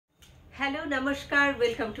Hello, Namaskar,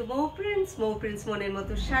 welcome to MOU PRINTS. MOU PRINTS moner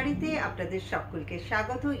moto sharite apnader সকলকে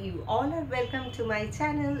স্বাগত. You all are welcome to my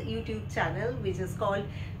channel, YouTube channel, which is called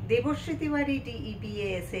Debashri Tiwari,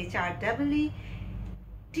 DEBASHREETEWARY.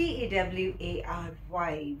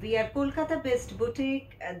 We are Kolkata based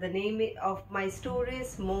boutique and the name of my store is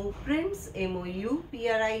MOU PRINTS,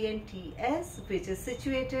 MOUPRINTS, which is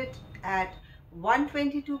situated at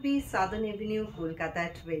 122B Southern Avenue, Kolkata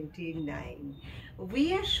 29. We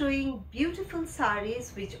are showing beautiful sarees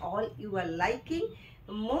which all you are liking.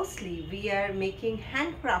 Mostly we are making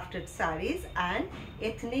handcrafted sarees and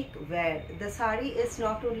ethnic wear. The saree is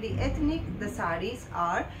not only ethnic, the sarees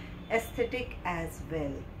are aesthetic as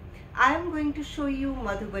well. I am going to show you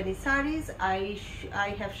Madhubani sarees. I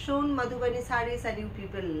have shown Madhubani sarees and you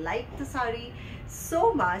people like the saree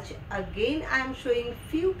so much. Again I am showing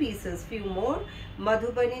few more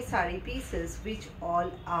Madhubani saree pieces which all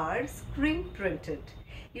are screen printed.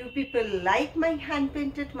 You people like my hand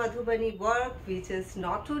painted Madhubani work, which is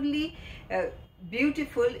not only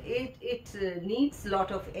beautiful, it needs lot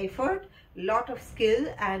of effort, lot of skill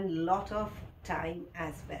and lot of time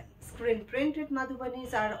as well. Screen printed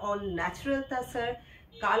Madhubanis are all natural tussar,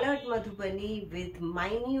 colored Madhubani with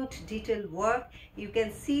minute detail work. You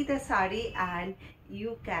can see the saree and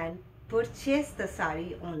you can purchase the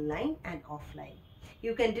saree online and offline.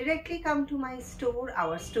 You can directly come to my store.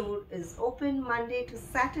 Our store is open Monday to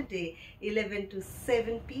Saturday 11 to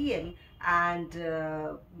 7 p.m. and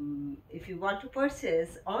if you want to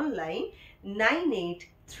purchase online,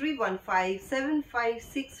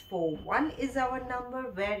 9831575641 is our number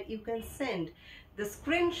where you can send the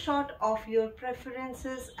screenshot of your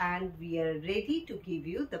preferences and we are ready to give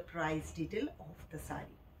you the price detail of the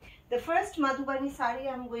saree. The first Madhubani saree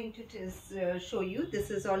I am going to show you, this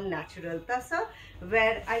is on natural tussar,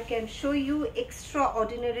 where I can show you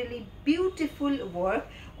extraordinarily beautiful work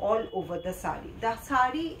all over the saree. The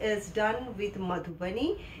saree is done with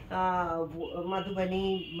Madhubani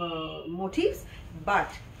motifs, but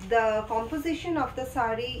the composition of the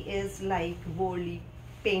saree is like Worli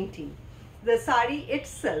painting. The saree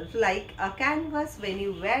itself like a canvas. When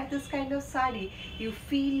you wear this kind of saree, you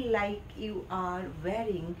feel like you are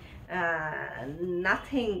wearing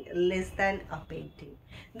nothing less than a painting.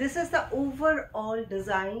 This is the overall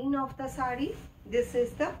design of the saree. This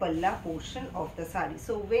is the palla portion of the saree.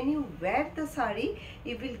 So when you wear the saree,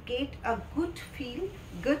 you will get a good feel,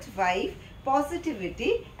 good vibe,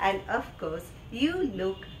 positivity, and of course you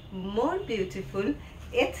look more beautiful,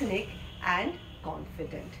 ethnic and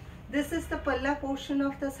confident. This is the palla portion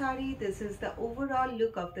of the saree. This is the overall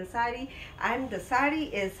look of the saree, and the saree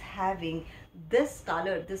is having this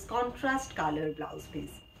color, this contrast color blouse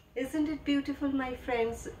piece. Isn't it beautiful, my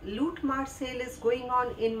friends? Loot Mart sale is going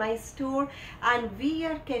on in my store and we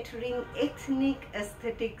are catering ethnic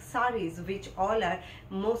aesthetic sarees which all are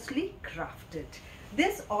mostly crafted.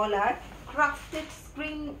 This all are crafted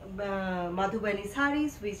screen Madhubani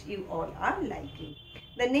sarees which you all are liking.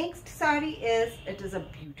 The next saree is, it is a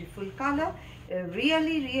beautiful color,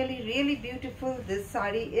 really beautiful. This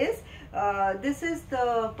saree is, this is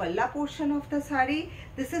the palla portion of the saree.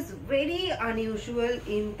 This is very unusual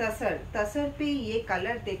in tussar. Tussar पे ये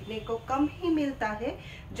color देखने को कम ही मिलता है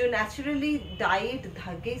जो naturally dyed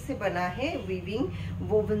धागे से बना है, weaving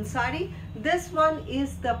woven saree. This one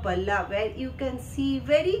is the palla where you can see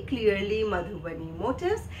very clearly Madhubani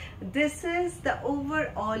motifs. This is the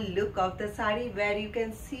overall look of the saree where you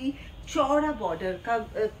can see चौड़ा बॉर्डर का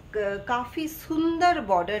काफ़ी सुंदर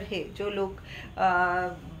border है जो लोग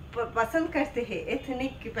पसंद करते हैं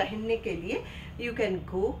एथनिक पहनने के लिए. You can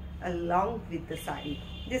go along with the saree.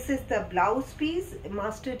 This is the blouse piece,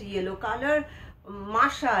 mustard yellow color.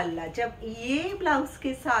 माशाअल्लाह, जब ये ब्लाउज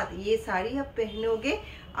के साथ ये साड़ी आप पहनोगे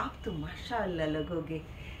आप तो माशाअल्लाह लगोगे.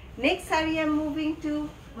 Next sari I am moving to,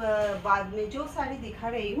 बाद में जो साड़ी दिखा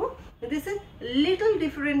रही हूँ, this is little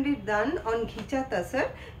differently done on GHICHA tussar,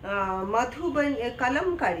 Madhubani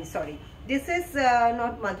kalamkari, sorry, this is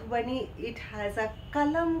not Madhubani, it has a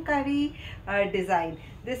kalamkari design.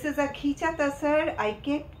 This is a GHICHA tussar. I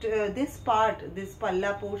kept this part, this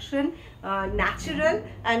palla portion natural,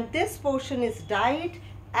 and this portion is dyed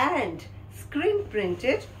and screen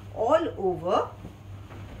printed all over.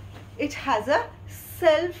 It has a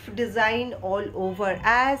self design all over,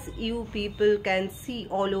 as you people can see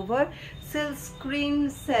all over. Silk screen,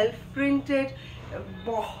 self printed,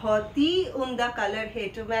 बहुत ही उम्दा colour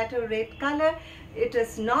है, tomato red color. It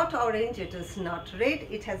is not orange, it is not red,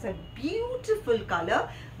 it has a beautiful color.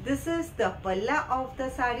 This is the palla of the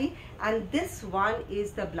saree and this one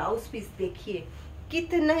is the blouse piece. देखिए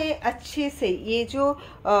कितने अच्छे से ये जो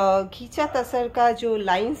घीचा तसर का जो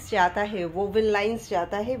लाइंस जाता है, वोवन लाइंस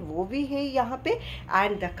जाता है, वो भी है यहाँ पे.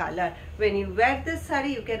 And the colour, when you where this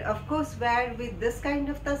sari you can of course where with this kind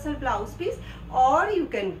of tasar blouse piece, और you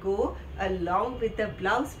can go along with the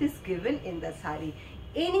blouse piece given in the sari.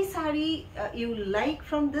 Any sari you like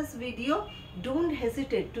from this video, don't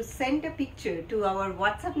hesitate to send a picture to our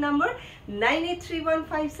WhatsApp number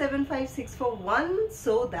 9831575641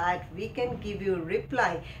 so that we can give you a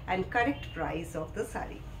reply and correct price of the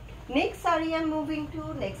sari. Next sari I'm moving to.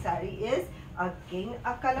 Next sari is again a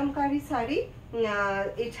kalamkari sari.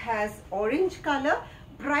 It has orange color,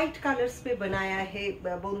 bright colours पे बनाया है.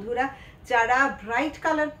 বন্ধুরা যারা bright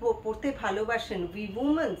colour পরতে ভালোবাসেন, we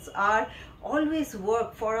women are always work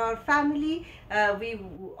for our family, we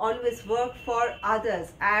always work for others,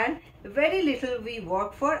 and very little we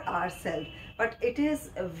work for ourselves, but it is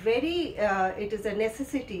a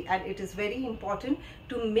necessity and it is very important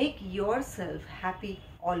to make yourself happy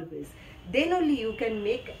always. Then only you can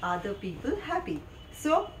make other people happy.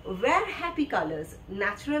 So wear happy colors.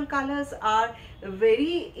 Natural colors are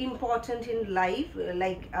very important in life,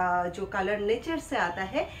 like जो color nature से आता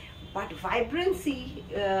है, but vibrancy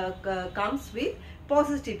comes with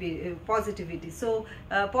positivity. So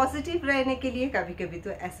positive रहने के लिए कभी कभी तो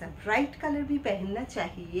ऐसा bright color भी पहनना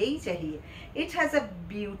चाहिए ही चाहिए. It has a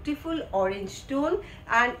beautiful orange tone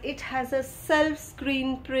and it has a self screen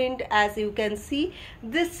print, as you can see.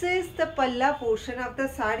 This is the palla portion of the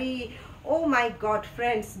sari. Oh my god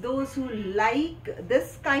friends, those who like this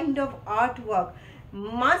kind of artwork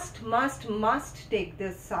must take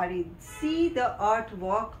this sari. See the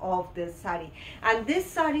artwork of this sari, and these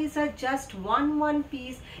saris are just one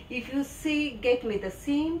piece. If you see get me the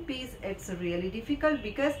same piece, it's really difficult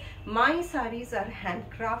because my saris are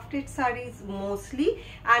handcrafted saris mostly,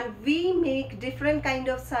 and we make different kind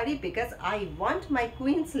of sari because I want my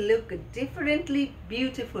queens look differently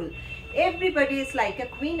beautiful. Everybody is like a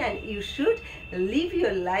queen and you should live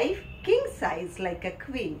your life king size like a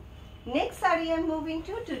queen. Next sari I'm moving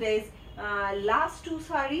to. Today's last two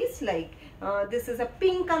saris, like this is a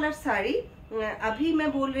pink color sari. अभी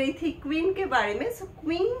मैं बोल रही थी queen के बारे में. सो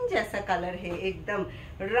queen जैसा colour है, एकदम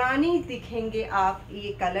रानी दिखेंगे आप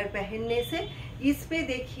ये कलर पहनने से. इस पे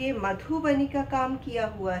देखिए मधुबनी का काम किया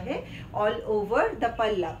हुआ है ऑल ओवर द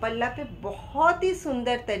पल्ला पे बहुत ही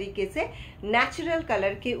सुंदर तरीके से नेचुरल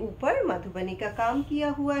कलर के ऊपर मधुबनी का काम किया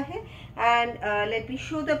हुआ है. And let me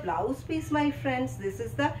show the blouse piece my friends. This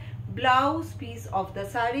is the blouse piece of the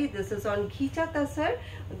sari. This is on GHICHA TUSSAR,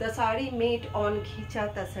 the sari made on GHICHA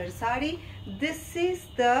TUSSAR sari. This is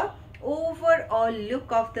the overall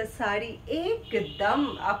look of the sari. एकदम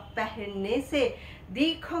आप पहनने से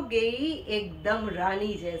दिखोगे एकदम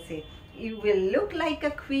रानी जैसे. You will look like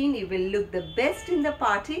a queen, you will look the best in the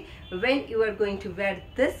party when you are going to wear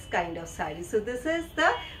this kind of sari. So this is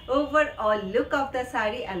the overall look of the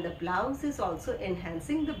sari, and the blouse is also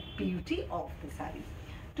enhancing the beauty of the sari.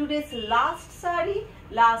 Today's last sari,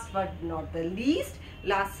 last but not the least,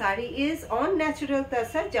 last sari is on natural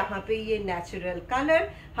तसर, जहाँ पे ये natural color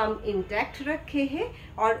हम intact रखे हैं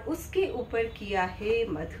और उसके ऊपर किया है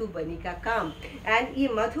मधुबनी का काम. एंड ये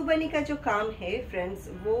मधुबनी का जो काम है फ्रेंड्स,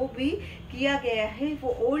 वो भी किया गया है, वो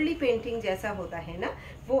ओल्डी पेंटिंग जैसा होता है ना,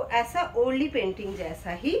 वो ऐसा ओल्डी पेंटिंग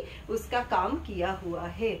जैसा ही उसका काम किया हुआ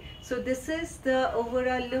है. So this is the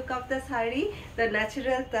overall look of the sari. The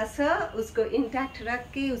natural तसर उसको इंटैक्ट रख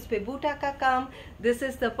के उस पे बूटा का काम. दिस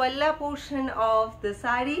इज द पल्ला portion of the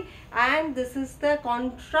sari and this is the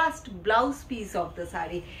contrast blouse piece of the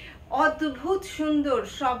sari. অদ্ভুত সুন্দর.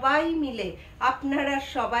 সবাই মিলে, আপনারা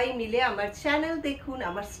সবাই মিলে আমার চ্যানেল দেখুন,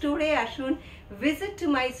 আমার স্টোরে আসুন, visit to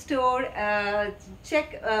my store, check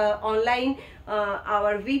online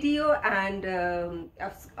our video, and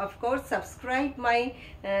of course subscribe my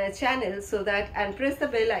channel so that, and press the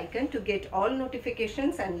bell icon to get all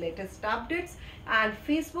notifications and latest updates. And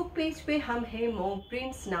Facebook page पे हम हैं MOU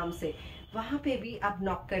PRINTS नाम से, वहाँ पे भी आप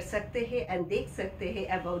knock कर सकते हैं एंड देख सकते हैं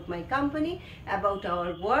about my company, about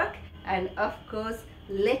our work, end of course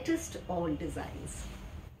latest all designs.